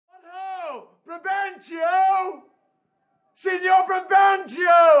Brabantio! Signor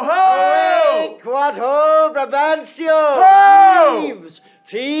Brabantio! Ho! What ho, Brabantio! Ho! Thieves!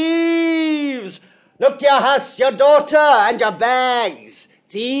 Thieves! Look to your house, your daughter, and your bags!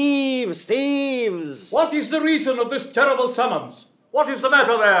 Thieves! Thieves! What is the reason of this terrible summons? What is the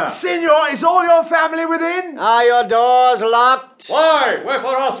matter there? Signor, is all your family within? Are your doors locked? Why?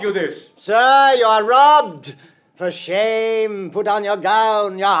 Wherefore ask you this? Sir, you are robbed. For shame, put on your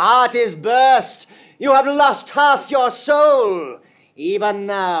gown. Your heart is burst. You have lost half your soul. Even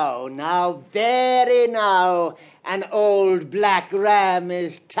now, very now, an old black ram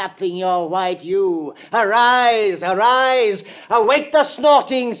is tapping your white ewe. Arise, arise, awake the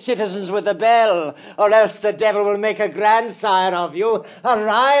snorting citizens with the bell, or else the devil will make a grandsire of you.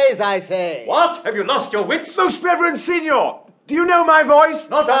 Arise, I say. What? Have you lost your wits? Most Reverend Signor, do you know my voice?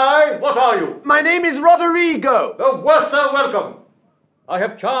 Not I. What are you? My name is Roderigo. The worse are welcome. I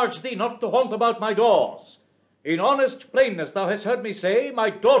have charged thee not to haunt about my doors. In honest plainness thou hast heard me say, my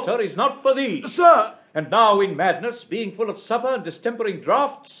daughter is not for thee. Sir! And now in madness, being full of supper and distempering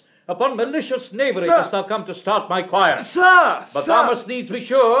draughts, upon malicious knavery Sir. dost thou come to start my choir. Sir! But sir. thou must needs be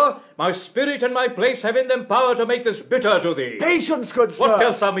sure, my spirit and my place have in them power to make this bitter to thee. Patience, good sir. What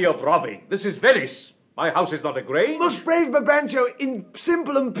tells thou me of robbing? This is Venice. My house is not a grange. Most brave Brabantio, in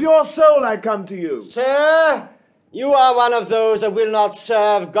simple and pure soul I come to you. Sir, you are one of those that will not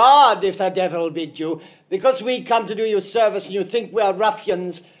serve God if the devil bid you. Because we come to do you service and you think we are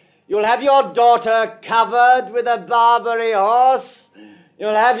ruffians, you'll have your daughter covered with a Barbary horse.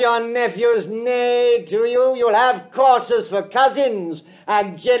 You'll have your nephews neighed to you. You'll have coursers for cousins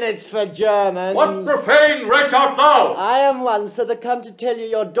and jennets for Germans. What profane wretch art thou? I am one, sir, that come to tell you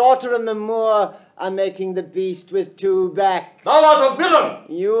your daughter and the Moor are making the beast with two backs. Thou art a villain.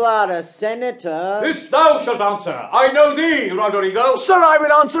 You are a senator. This thou shalt answer. I know thee, Roderigo. Sir, I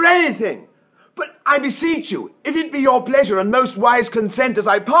will answer anything. But I beseech you, if it be your pleasure and most wise consent, as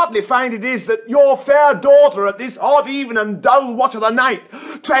I partly find it is, that your fair daughter at this hot even and dull watch of the night,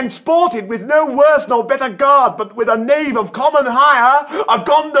 transported with no worse nor better guard, but with a knave of common hire, a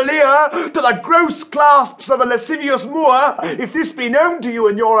gondolier, to the gross clasps of a lascivious Moor, if this be known to you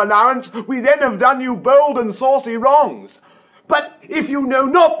in your allowance, we then have done you bold and saucy wrongs. But if you know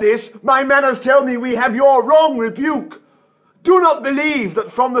not this, my manners tell me we have your wrong rebuke. Do not believe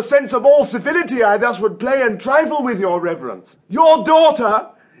that from the sense of all civility I thus would play and trifle with your reverence. Your daughter,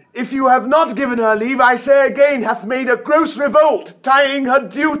 if you have not given her leave, I say again, hath made a gross revolt, tying her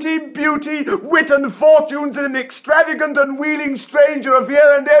duty, beauty, wit, and fortunes in an extravagant and wheeling stranger of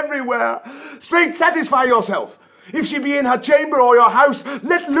here and everywhere. Straight satisfy yourself. If she be in her chamber or your house,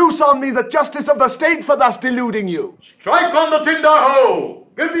 let loose on me the justice of the state for thus deluding you. Strike on the tinder hoe!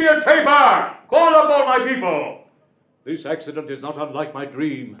 Give me a taper! Call up all my people! This accident is not unlike my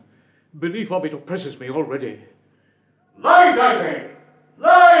dream. Belief of it oppresses me already. Light, I say!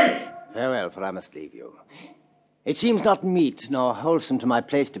 Light! Farewell, for I must leave you. It seems not meet nor wholesome to my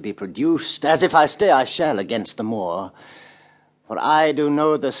place to be produced, as if I stay I shall against the Moor. For I do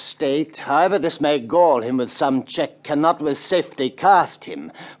know the state, however this may gall him with some check, cannot with safety cast him,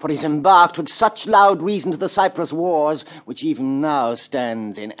 for he's embarked with such loud reason to the Cyprus wars, which even now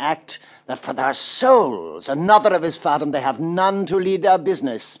stands in act, that for their souls, another of his fathom, they have none to lead their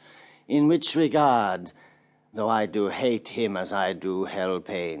business. In which regard, though I do hate him as I do hell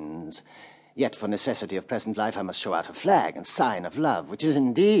pains, yet for necessity of present life I must show out a flag and sign of love, which is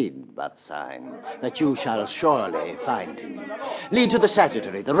indeed but sign, that you shall surely find him. Lead to the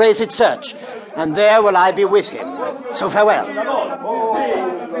sagittary, the raised search, and there will I be with him. So farewell.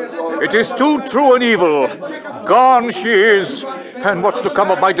 It is too true an evil. Gone she is, and what's to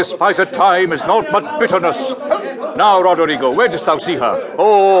come of my despised time is naught but bitterness. Now, Roderigo, where dost thou see her?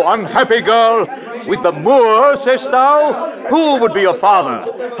 Oh, unhappy girl! With the Moor, sayest thou? Who would be your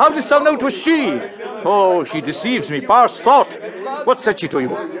father? How didst thou know 'twas she? Oh, she deceives me past thought. What said she to you?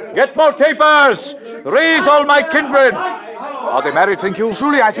 Get more tapers! Raise all my kindred! Are they married, think you?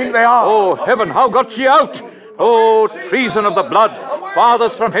 Truly, I think they are. Oh, heaven, how got she out? Oh, treason of the blood!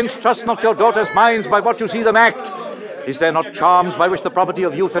 Fathers from hence, trust not your daughters' minds by what you see them act. Is there not charms by which the property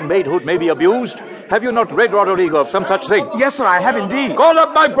of youth and maidhood may be abused? Have you not read, Roderigo, of some such thing? Yes, sir, I have indeed. Call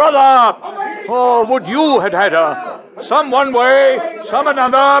up my brother! Oh, would you had had her? Some one way, some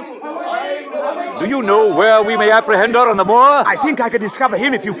another. Do you know where we may apprehend her on the moor? I think I could discover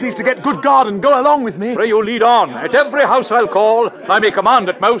him if you please to get good guard and go along with me. Pray you lead on. At every house I'll call, I may command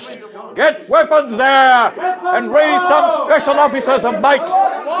at most. Get weapons there, and raise some special officers of might.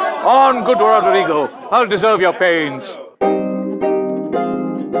 On, good Roderigo, I'll deserve your pains.